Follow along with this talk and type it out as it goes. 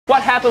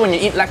What happens when you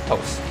eat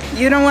lactose?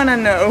 You don't want to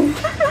know.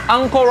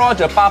 Uncle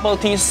Roger bubble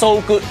tea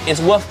so good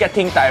it's worth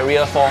getting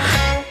diarrhea for.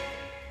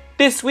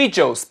 This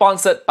video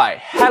sponsored by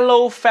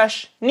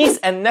HelloFresh, niece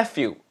and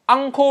nephew.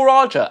 Uncle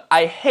Roger,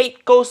 I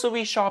hate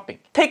grocery shopping.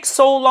 Takes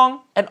so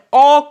long and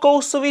all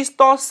grocery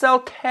stores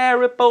sell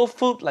terrible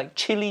food like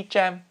chili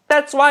jam.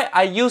 That's why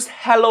I use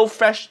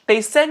HelloFresh.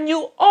 They send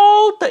you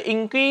all the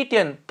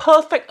ingredients,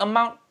 perfect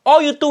amount.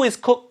 All you do is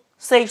cook.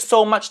 Saves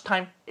so much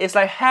time. It's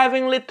like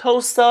having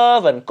little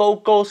servant go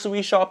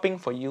grocery shopping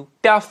for you.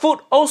 Their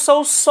food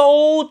also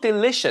so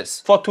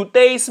delicious. For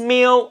today's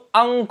meal,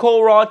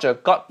 Uncle Roger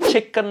got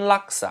chicken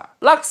laksa.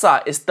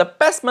 Laksa is the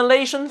best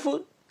Malaysian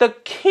food. The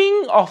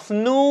king of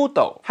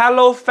noodle.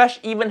 HelloFresh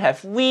even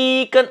have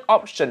vegan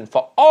option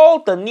for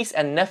all the niece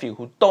and nephew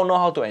who don't know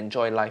how to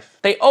enjoy life.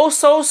 They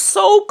also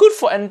so good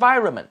for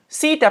environment.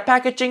 See their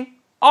packaging?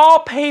 All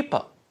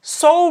paper.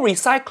 So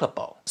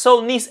recyclable.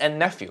 So niece and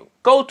nephew,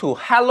 go to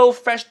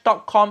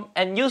hellofresh.com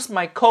and use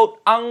my code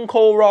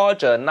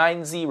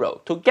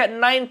UncleRoger90 to get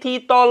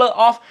 $90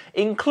 off,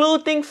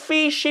 including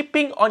free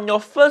shipping on your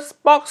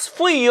first box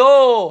free.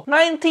 Oh,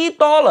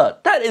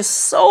 $90. That is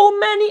so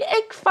many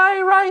egg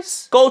fried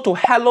rice. Go to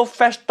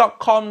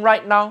hellofresh.com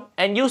right now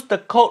and use the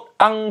code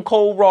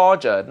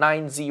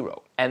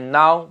UncleRoger90. And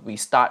now we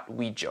start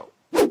video.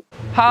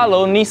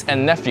 Hello niece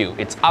and nephew,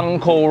 it's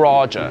Uncle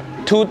Roger.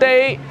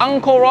 Today,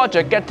 Uncle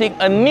Roger getting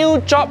a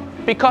new job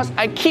because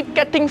I keep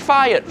getting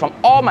fired from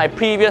all my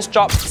previous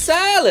jobs.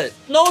 Salad!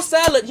 No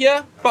salad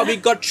here, but we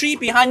got 3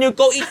 behind you,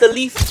 go eat the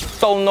leaf.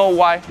 Don't know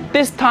why.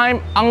 This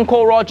time,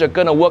 Uncle Roger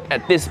gonna work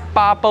at this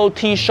bubble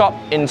tea shop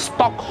in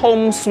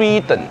Stockholm,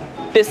 Sweden.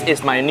 This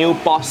is my new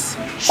boss,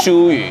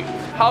 Shu Yu.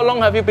 How long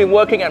have you been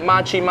working at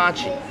Machi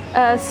Machi?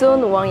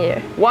 Soon 1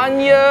 year. 1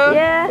 year?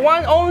 Yeah.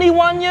 Only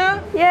 1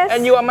 year? Yes.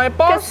 And you are my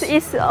boss? Because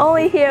it's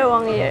only here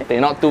 1 year. They're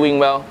not doing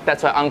well.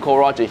 That's why Uncle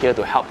Roger here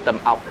to help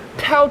them out.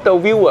 Tell the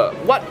viewer,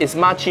 what is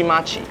Machi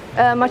Machi?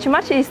 Machi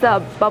Machi is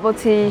a bubble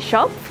tea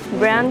shop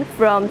brand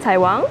from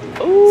Taiwan.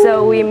 Ooh.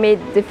 So we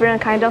made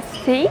different kind of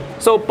tea.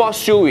 So Boss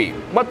Shui,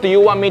 what do you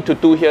want me to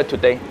do here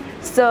today?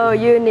 So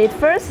you need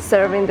first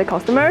serving the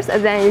customers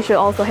and then you should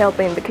also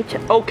help in the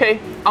kitchen. Okay,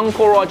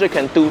 Uncle Roger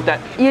can do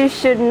that. You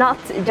should not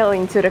yell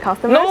into the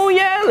customers. No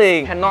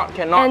yelling! Cannot.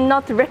 And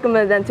not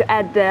recommend them to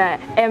add the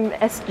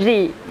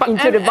MSG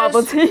into the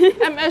bubble tea.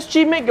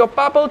 MSG make your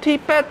bubble tea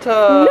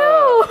better.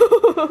 No!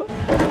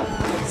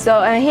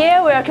 So and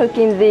here we are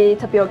cooking the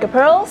tapioca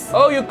pearls.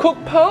 Oh, you cook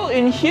pearl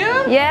in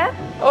here? Yeah.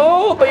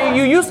 Oh, but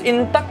you use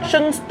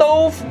induction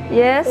stove?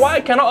 Yes. Why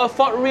cannot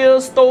afford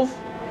real stove?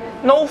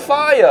 No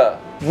fire.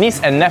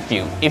 Niece and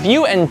nephew, if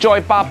you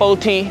enjoy bubble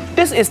tea,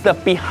 this is the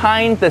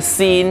behind the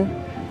scene.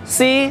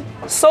 See?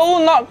 So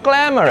not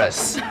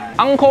glamorous.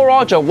 Uncle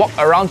Roger walked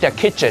around their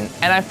kitchen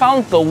and I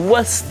found the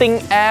worst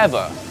thing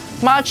ever.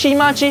 Machi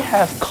Machi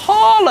have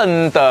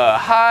colander.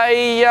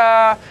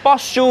 Hiya.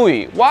 Boss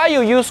Shui, why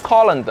you use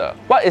colander?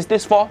 What is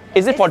this for?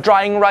 Is it for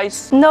drying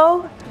rice?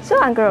 No. So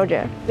Uncle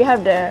Roger, we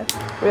have the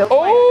real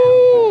fire.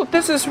 Oh,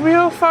 this is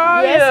real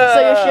fire. Yes,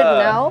 so you should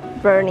now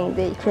burning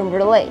the creme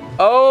brulee.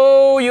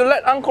 Oh, you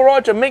let Uncle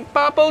Roger make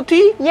bubble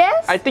tea?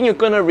 Yes. I think you're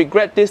gonna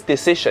regret this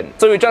decision.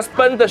 So you just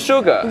burn the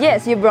sugar?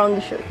 Yes, you brown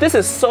the sugar. This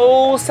is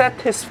so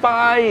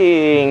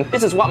satisfying.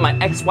 This is what my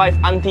ex-wife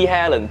Auntie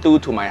Helen do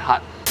to my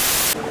heart.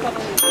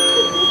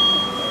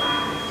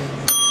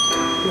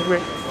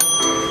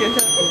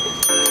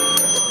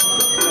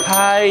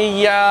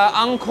 Hiya,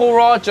 Uncle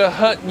Roger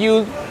heard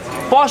you.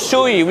 Boss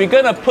Shui, we're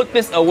gonna put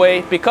this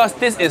away because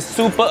this is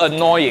super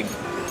annoying.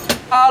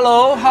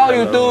 Hello, how are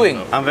you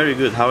doing? I'm very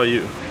good, how are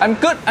you? I'm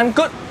good.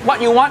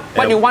 What you want?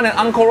 What you want in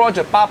Uncle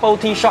Roger bubble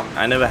tea shop?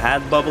 I never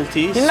had bubble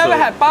tea. You never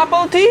had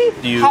bubble tea?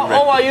 How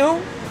old are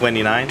you?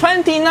 29.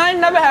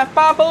 29, never have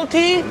bubble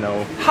tea?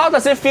 No. How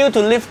does it feel to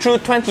live through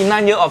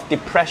 29 years of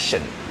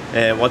depression?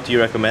 What do you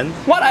recommend?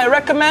 What I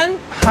recommend?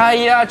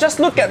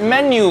 Just look at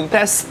menu.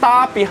 There's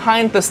star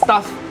behind the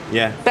stuff.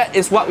 Yeah. That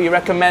is what we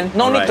recommend.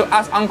 No need to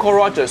ask Uncle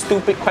Roger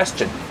stupid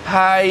question.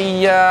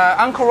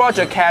 Uncle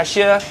Roger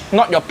cashier,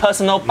 not your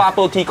personal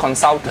bubble tea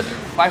consultant.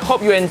 I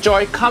hope you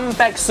enjoy. Come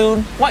back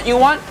soon. What you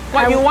want?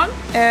 What you want?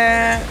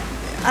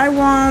 I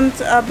want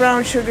a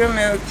brown sugar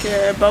milk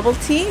bubble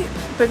tea,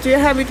 but do you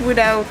have it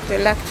without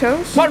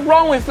lactose? What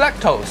wrong with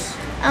lactose?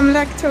 I'm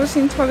lactose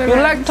intolerant.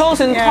 You're lactose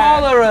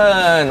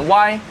intolerant.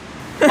 Why?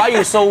 Why are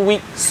you so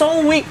weak?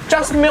 So weak,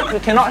 just milk you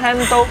cannot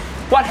handle.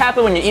 What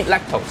happens when you eat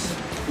lactose?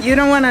 You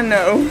don't want to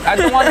know. I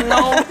don't want to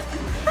know.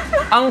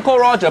 Uncle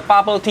Roger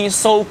bubble tea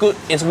so good,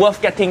 it's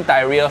worth getting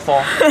diarrhea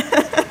for.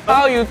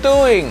 How are you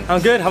doing? I'm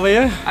good, how are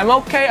you? I'm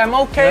okay.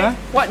 Yeah?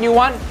 What you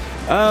want?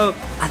 I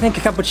think a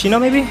cappuccino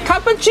maybe?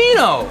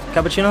 Cappuccino?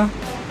 Cappuccino?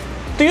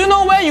 Do you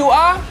know where you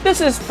are?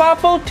 This is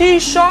bubble tea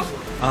shop.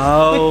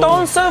 Oh. We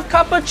don't serve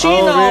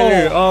cappuccino. Oh,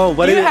 really? Oh,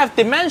 what do is you it? have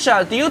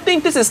dementia? Do you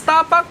think this is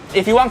Starbucks?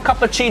 If you want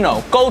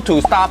cappuccino, go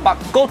to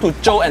Starbucks. Go to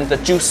Joe and the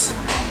Juice.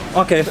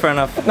 Okay, fair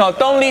enough. No,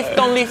 don't leave.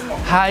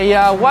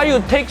 Hiya, why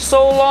you take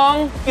so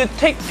long? You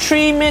take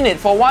 3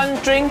 minutes for one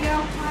drink?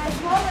 High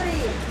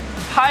quality.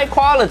 High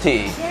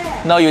quality?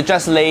 Yeah. No, you're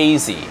just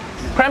lazy.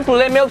 Creme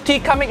brulee milk tea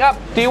coming up.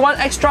 Do you want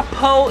extra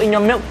pearl in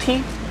your milk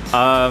tea?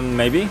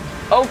 Maybe.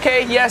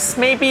 Okay, yes,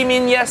 maybe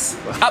mean yes.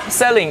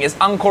 Upselling is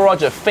Uncle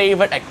Roger's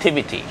favorite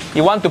activity.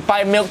 You want to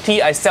buy milk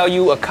tea, I sell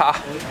you a car.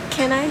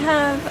 Can I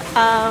have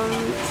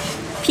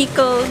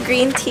pico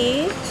green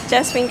tea,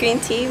 jasmine green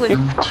tea with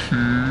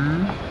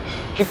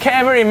You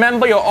can't even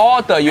remember your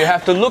order. You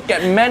have to look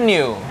at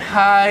menu.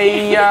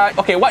 Hi,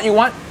 okay, what you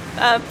want?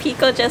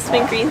 pico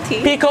jasmine green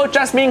tea? Pico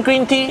jasmine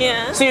green tea?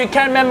 Yeah. So you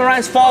can't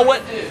memorize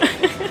forward?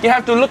 You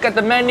have to look at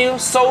the menu.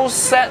 So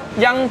sad.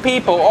 Young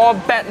people, all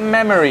bad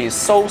memories.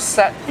 So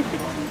sad.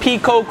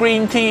 Pico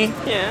green tea.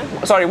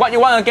 Yeah. Sorry, what you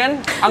want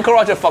again? Uncle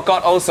Roger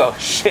forgot also.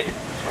 Shit.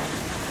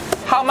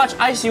 How much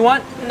ice you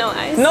want? No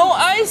ice. No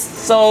ice?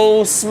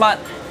 So smart.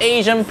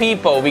 Asian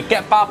people, we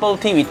get bubble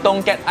tea, we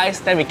don't get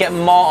ice, then we get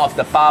more of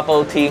the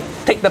bubble tea.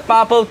 Take the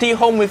bubble tea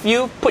home with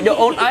you, put your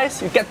own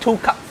ice, you get 2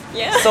 cups.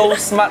 Yeah. So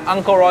smart,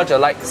 Uncle Roger,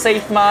 like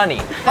save money.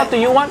 What do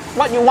you want?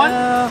 What you want?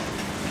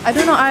 I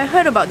don't know, I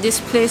heard about this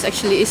place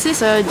actually. Is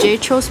this a J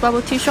Cho's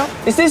bubble tea shop?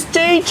 Is this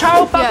J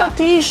Chow bubble Yeah.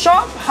 tea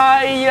shop?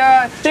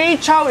 Hi, J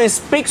Chow is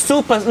big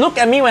super. Look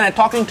at me when I'm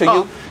talking to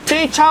you.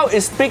 J Chow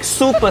is big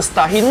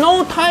superstar. He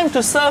no time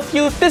to serve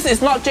you. This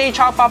is not J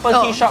Chow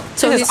bubble tea shop.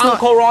 so This is he's not-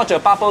 Uncle Roger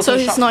bubble So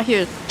tea he's shop. not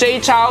here. J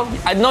Chow,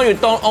 I know you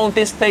don't own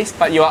this place,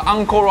 but you are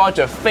Uncle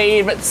Roger's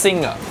favorite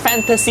singer.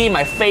 Fantasy,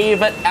 my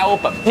favorite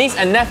album. Niece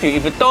and nephew,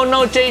 if you don't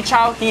know J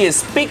Chow, he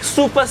is big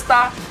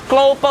superstar,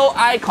 global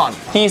icon.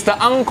 He's the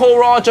Uncle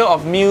Roger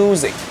of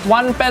music.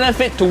 One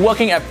benefit to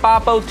working at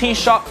bubble tea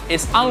shop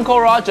is Uncle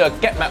Roger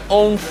get my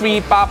own free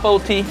bubble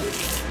tea.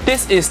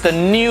 This is the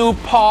new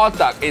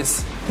product.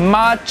 It's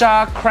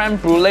matcha creme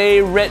brulee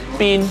red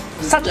bean.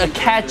 Such a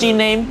catchy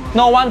name.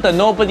 No wonder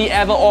nobody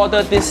ever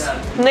ordered this.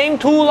 Name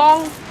too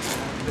long?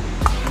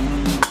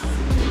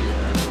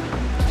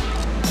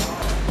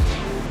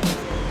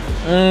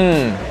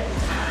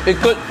 It's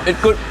good,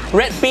 it's good.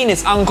 Red bean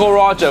is Uncle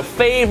Roger's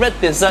favorite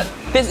dessert.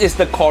 This is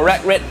the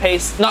correct red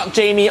paste, not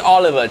Jamie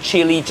Oliver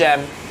chili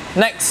jam.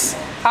 Next.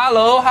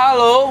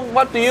 Hello,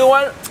 what do you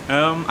want?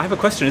 I have a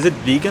question. Is it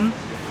vegan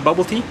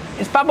bubble tea?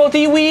 It's bubble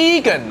tea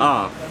vegan.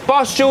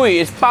 Boss Chewy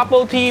is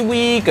bubble tea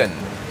vegan.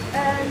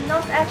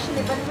 Not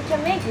actually, but we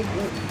can make it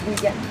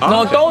vegan.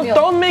 No, Milk.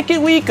 don't make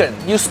it vegan.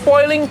 You're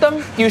spoiling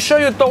them. You sure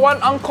you don't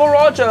want Uncle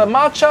Roger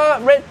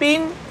matcha red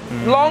bean?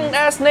 Long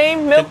ass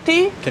name milk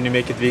tea? Can you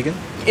make it vegan?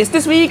 Is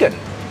this vegan?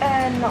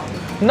 No.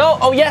 No?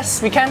 Oh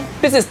yes, we can.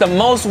 This is the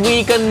most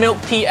vegan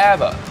milk tea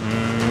ever.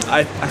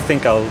 I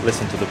think I'll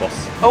listen to the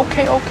boss.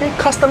 Okay.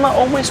 Customer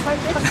always right.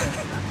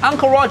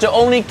 Uncle Roger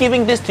only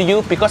giving this to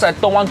you because I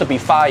don't want to be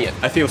fired.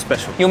 I feel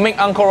special. You make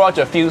Uncle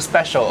Roger feel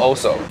special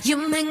also. You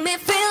make me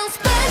feel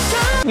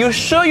special. You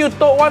sure you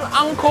don't want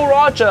Uncle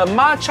Roger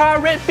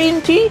matcha red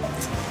bean tea?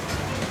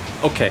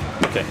 Okay.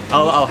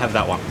 I'll have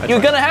that one.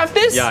 You're gonna have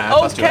this? Yeah, I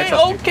trust you, I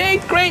trust you. Okay,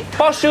 great.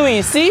 Boss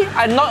Chewy, see?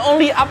 I not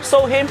only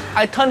upsold him,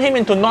 I turned him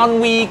into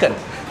non-vegan.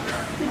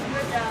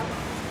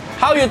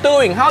 How you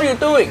doing?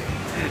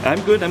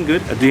 I'm good.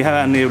 Do you have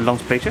any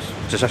lunch places?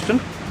 Suggestion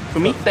for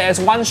me? There's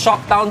one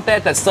shop down there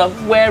that serves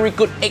very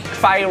good egg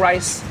fried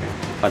rice.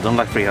 I don't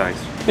like free rice.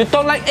 You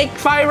don't like egg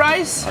fried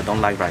rice? I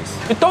don't like rice.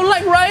 You don't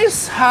like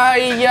rice?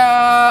 Hi,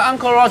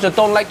 Uncle Roger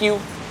don't like you.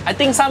 I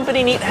think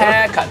somebody need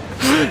haircut.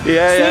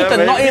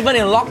 Sweden not even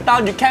in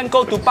lockdown. You can't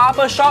go to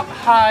barber shop.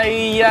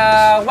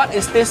 Hi, what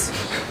is this?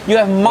 You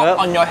have mop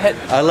on your head.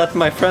 I let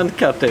my friend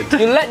cut it.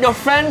 You let your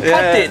friend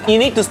cut it. You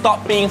need to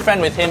stop being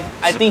friend with him.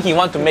 I think he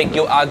want to make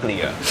you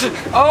uglier.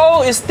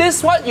 Oh, is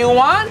this what you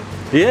want?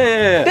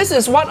 Yeah. This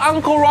is what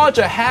Uncle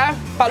Roger have.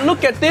 But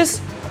look at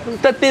this.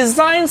 The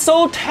design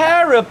so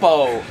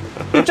terrible.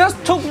 You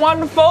just took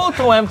one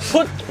photo and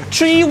put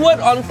 3 words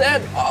on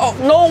that. Oh,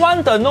 no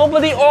wonder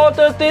nobody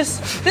ordered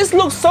this. This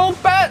looks so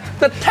bad.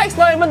 The text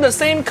not even the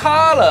same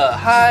color.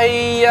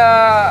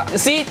 Hi,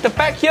 see the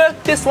back here?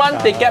 This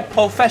one they get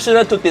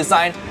professional to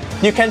design.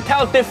 You can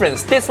tell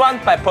difference. This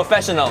one by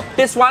professional.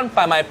 This one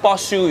by my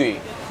boss Chewy.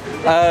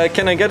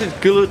 Can I get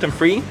it gluten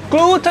free?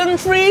 Gluten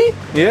free?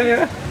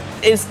 Yeah.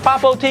 Is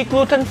bubble tea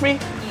gluten free?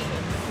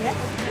 Yeah.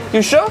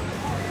 You sure?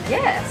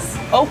 Yes.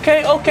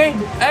 Okay.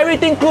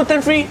 Everything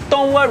gluten free,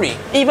 don't worry.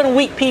 Even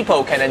weak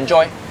people can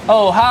enjoy.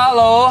 Oh,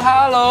 hello.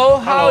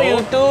 How are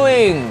you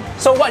doing?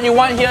 So what you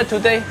want here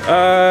today?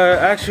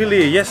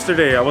 Actually,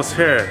 yesterday I was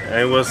here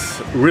and it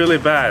was really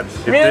bad.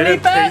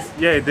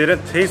 It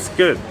didn't taste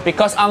good.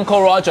 Because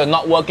Uncle Roger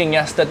not working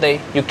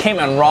yesterday. You came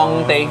on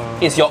wrong day.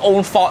 It's your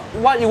own fault.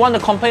 What you want to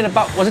complain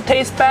about? Was it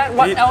taste bad?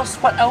 What else?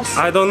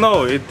 I don't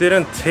know. It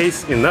didn't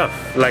taste enough.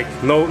 Like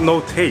no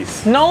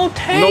taste. No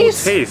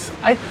taste? No taste.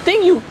 I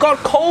think you got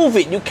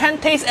COVID. You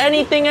can't taste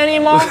anything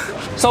anymore.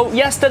 So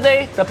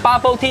yesterday, the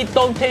bubble tea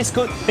don't taste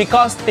good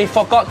because they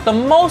forgot the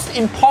most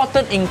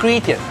important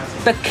ingredient.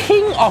 The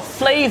king of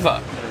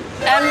flavor,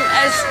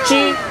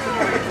 MSG.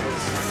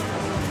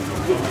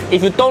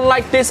 If you don't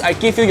like this, I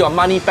give you your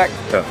money back.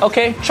 Yeah.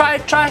 Okay, try.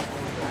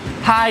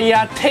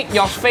 Hiya, take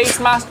your face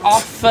mask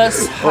off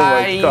first. Oh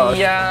my God.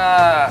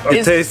 Hiya.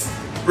 It tastes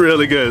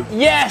really good.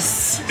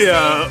 Yes.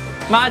 Yeah.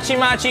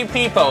 Machi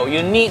people,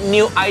 you need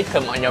new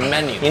item on your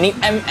menu. You need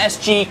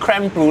MSG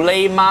creme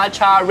brulee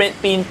matcha red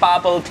bean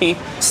bubble tea.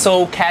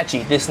 So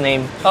catchy, this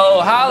name.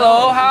 Oh,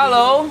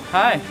 hello.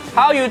 Hi.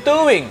 How you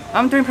doing?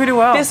 I'm doing pretty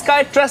well. This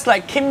guy dressed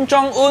like Kim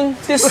Jong-un.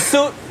 This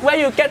suit, where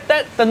you get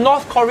that? The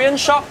North Korean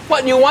shop?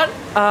 What you want?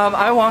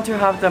 I want to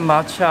have the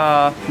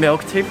matcha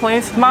milk tea,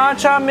 please.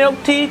 Matcha milk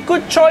tea,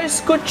 good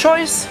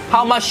choice.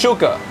 How much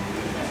sugar?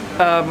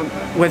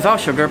 Without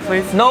sugar,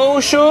 please. No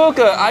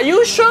sugar, are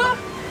you sure?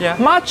 Yeah.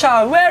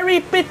 Matcha, very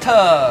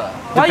bitter.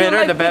 The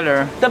better, the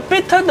better. The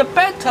bitter, the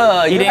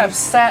better. You have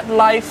sad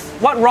life.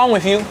 What wrong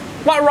with you?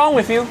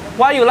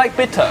 Why you like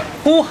bitter?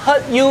 Who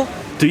hurt you?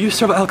 Do you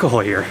serve alcohol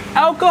here?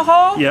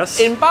 Alcohol?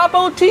 Yes. In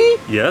bubble tea?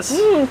 Yes.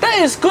 That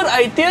is good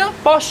idea.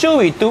 Boss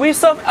Shui, do we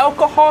serve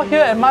alcohol here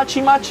at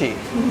Machi?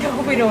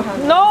 No, we don't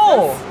have.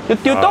 No, you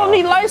don't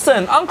need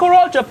license. Uncle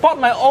Roger bought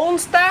my own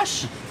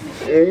stash.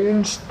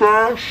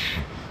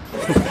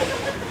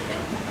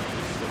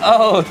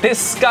 Oh,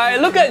 this guy,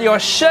 look at your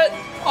shirt.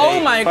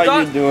 Oh my God. How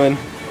you doing?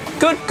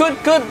 Good.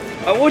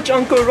 I watch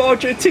Uncle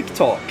Roger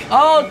TikTok.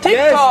 Oh, TikTok.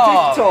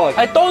 Yes, TikTok.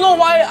 I don't know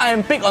why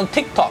I'm big on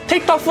TikTok.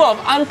 TikTok full of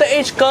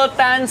underage girl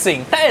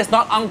dancing. That is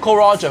not Uncle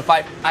Roger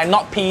vibe. I'm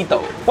not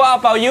pedo. What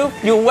about you?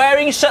 You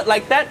wearing shirt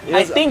like that? Yes.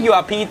 I think you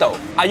are pedo.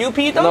 Are you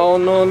pedo?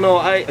 No.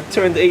 I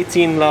turned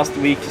 18 last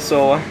week,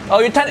 so... Oh,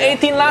 you turned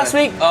 18 last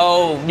week?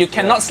 Oh, you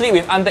cannot sleep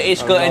with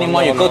underage girl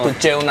anymore. You go to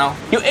jail now.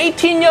 You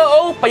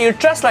 18-year-old, but you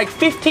dress like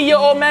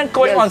 50-year-old man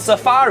going on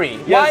safari.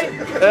 Yes.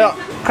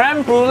 Why?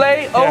 Creme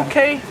brulee?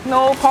 Okay,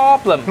 no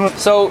problem.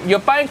 So, you're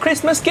buying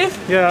Christmas gift?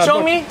 Yeah.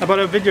 Show me. I bought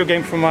a video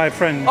game for my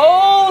friend.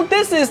 Oh,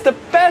 this is the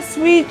best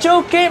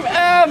video game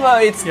ever.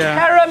 It's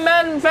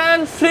Caravan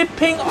van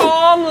flipping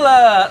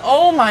omelette.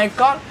 Oh my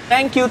God.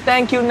 Thank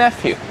you,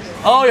 nephew.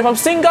 Oh, you're from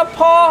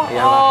Singapore?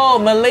 Yeah. Oh,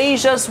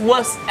 Malaysia's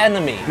worst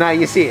enemy. Now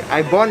you see,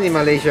 I born in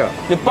Malaysia.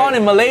 You're born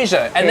in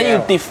Malaysia and then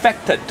you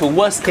defected to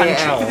worst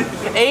country.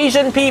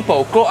 Asian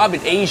people grow up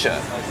in Asia.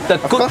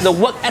 The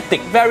work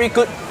ethic, very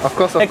good. Of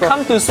course. They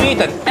come to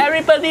Sweden,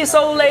 everybody's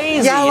so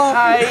lazy.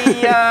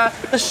 Yeah,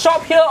 The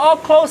shop here all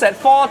closed at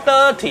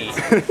 4:30.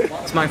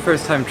 It's my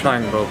first time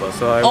trying boba,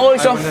 so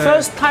It's your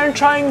first time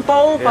trying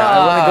boba. Yeah, I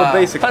want to go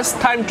basic. First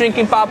time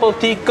drinking bubble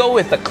tea, go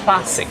with the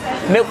classic.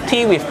 Milk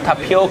tea with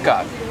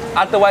tapioca.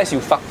 Otherwise,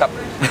 you fucked up.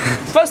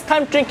 First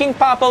time drinking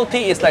bubble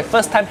tea is like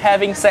first time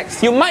having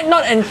sex. You might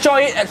not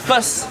enjoy it at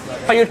first,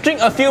 but you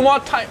drink a few more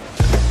times.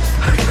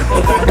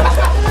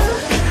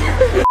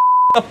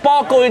 The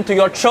ball go into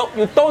your throat,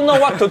 you don't know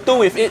what to do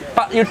with it,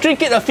 but you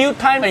drink it a few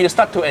times and you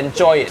start to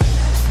enjoy it.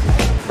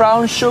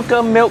 Brown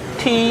sugar milk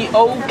tea,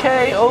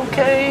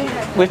 okay.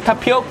 With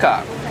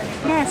tapioca.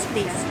 Yes,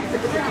 please.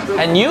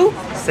 And you?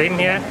 Same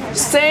here.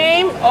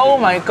 Same? Oh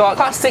my God,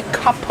 classic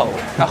couple.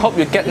 I hope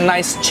you get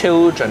nice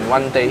children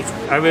one day.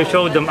 I will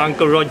show them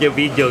Uncle Roger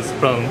videos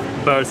from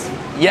birth.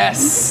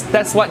 Yes,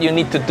 that's what you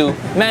need to do.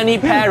 Many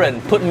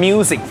parents put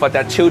music for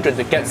their children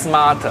to get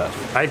smarter.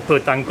 I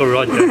put Uncle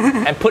Roger.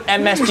 And put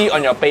MSG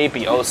on your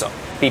baby also.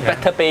 Be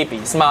better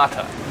baby,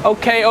 smarter.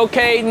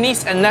 Okay,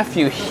 niece and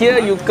nephew, here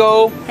you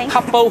go.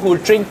 Couple who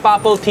drink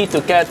bubble tea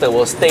together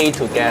will stay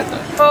together.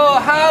 Oh,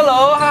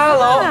 hello.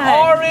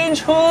 Hi.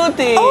 Orange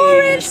hoodie.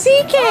 Orange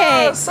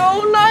PK. So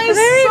nice.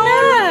 Very so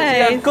nice.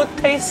 Yeah, good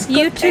taste.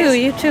 You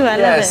too. I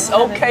love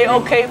it.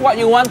 Okay. What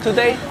you want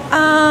today?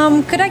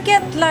 Could I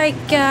get like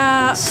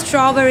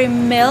strawberry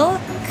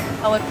milk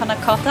with panna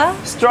cotta?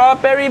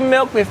 Strawberry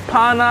milk with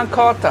panna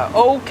cotta.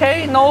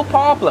 Okay, no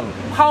problem.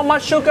 How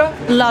much sugar?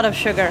 A lot of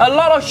sugar. A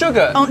lot of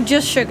sugar. Oh,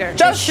 just sugar.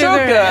 Just sugar.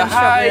 And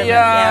strawberry milk.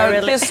 Yeah,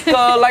 really. This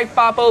girl like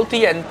bubble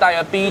tea and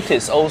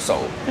diabetes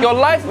also. Your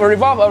life will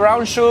revolve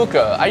around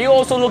sugar. Are you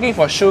also looking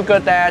for sugar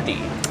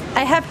daddy?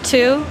 I have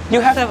two.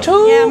 You have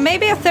two? Yeah,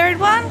 maybe a third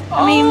one.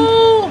 I mean,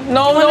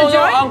 no,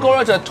 join? Uncle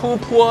Roger too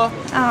poor.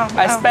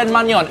 I spend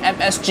money on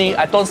MSG.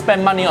 I don't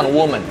spend money on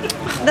women.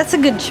 That's a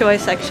good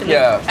choice, actually.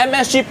 Yeah,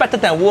 MSG better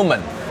than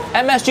woman.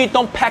 MSG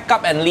don't pack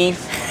up and leave.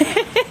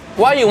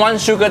 Why you want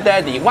sugar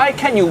daddy? Why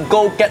can't you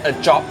go get a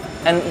job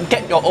and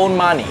get your own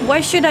money? Why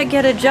should I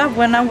get a job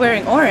when I'm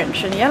wearing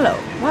orange and yellow?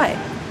 Why?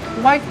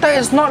 Why that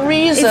is not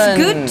reason. It's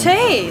good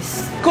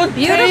taste. Good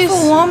Beautiful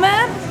taste.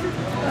 woman.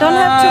 Don't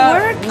have to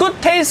work.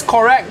 Good taste,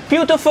 correct.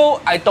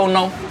 Beautiful, I don't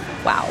know.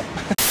 Wow.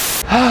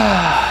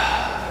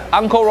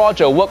 Uncle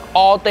Roger worked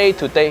all day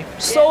today.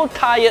 So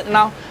tired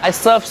now. I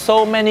serve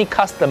so many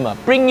customers.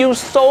 Bring you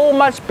so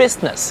much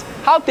business.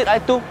 How did I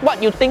do?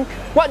 What you think?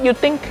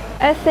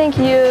 I think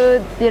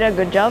you did a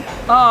good job.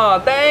 Oh,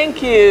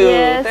 thank you.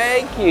 Yes.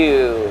 Thank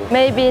you.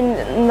 Maybe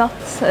not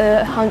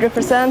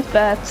 100%,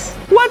 but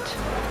What?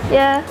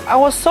 yeah. I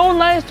was so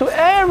nice to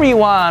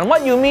everyone.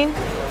 What you mean?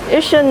 You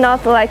should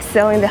not like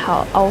selling the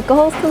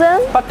alcohol to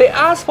them. But they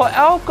ask for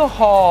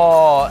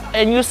alcohol.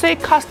 And you say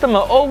customer,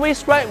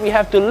 always right. We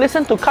have to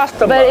listen to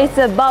customer. But it's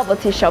a bubble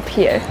tea shop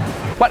here.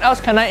 What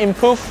else can I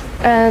improve?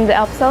 And the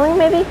upselling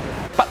maybe?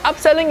 But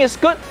upselling is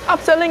good.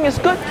 Upselling is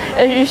good.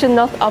 You should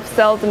not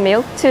upsell the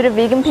milk to the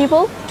vegan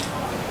people.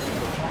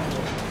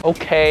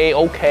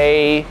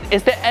 Okay.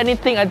 Is there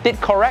anything I did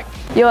correct?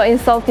 You're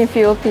insulting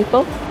few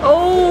people.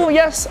 Oh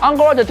yes,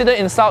 Uncle Roger didn't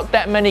insult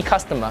that many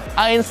customers.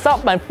 I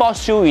insult my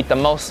boss Shui the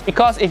most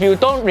because if you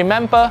don't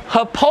remember,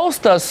 her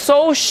poster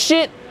so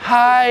shit.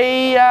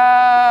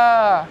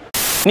 Hiya!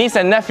 Niece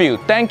and nephew,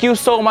 thank you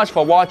so much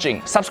for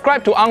watching.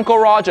 Subscribe to Uncle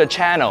Roger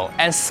channel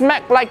and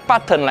smack like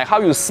button like how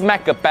you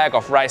smack a bag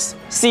of rice.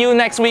 See you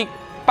next week.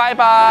 Bye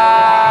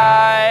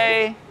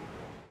bye.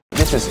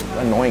 This is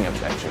annoying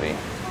actually.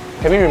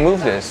 Can we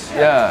remove this?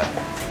 Yeah.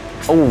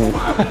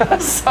 Oh,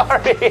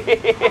 sorry.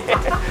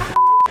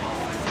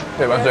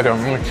 Wait 1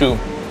 second, chew.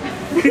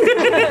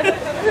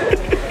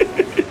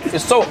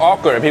 It's so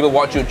awkward when people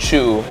watch you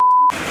chew.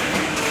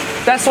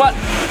 That's what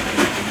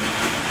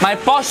my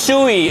boss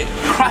Shui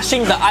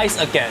crushing the ice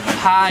again.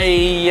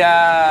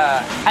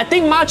 Hiya. I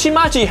think Machi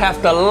Machi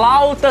have the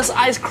loudest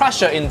ice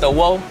crusher in the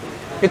world.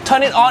 You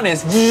turn it on,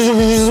 it's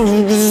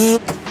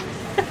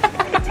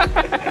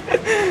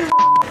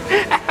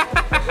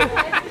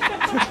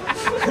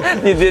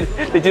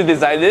Did you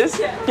design this?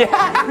 Yeah.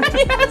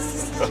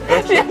 Yes.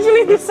 She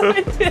actually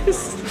designed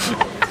this.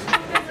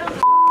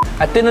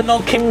 I didn't know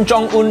Kim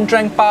Jong-un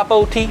drank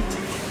bubble tea.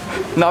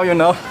 Now you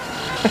know.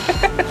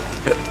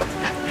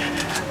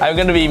 I'm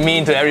gonna be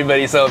mean to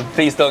everybody, so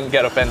please don't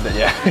get offended,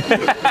 yeah?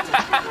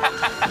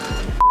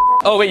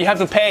 Oh wait, you have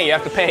to pay, you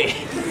have to pay.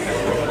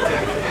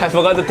 I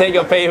forgot to take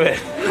your payment.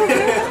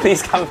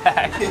 Please come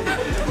back.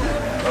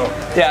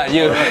 Yeah,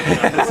 you.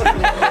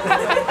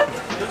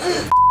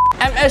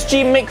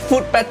 MSG make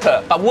food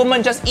better, but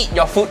women just eat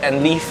your food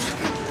and leave.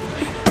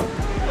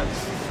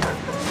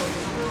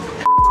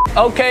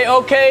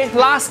 Okay,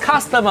 last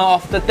customer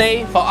of the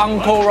day for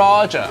Uncle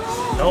Roger.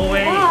 No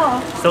way.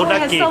 Wow. So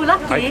lucky. So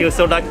lucky. I feel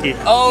so lucky.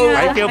 Oh,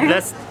 yeah. I feel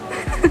blessed.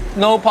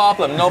 No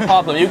problem, no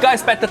problem. You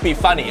guys better be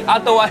funny,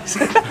 otherwise.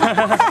 Okay.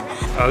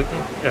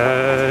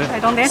 I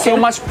don't dare So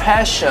to. much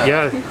pressure.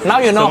 Yeah. Now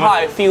you know So how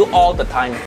I feel all the time.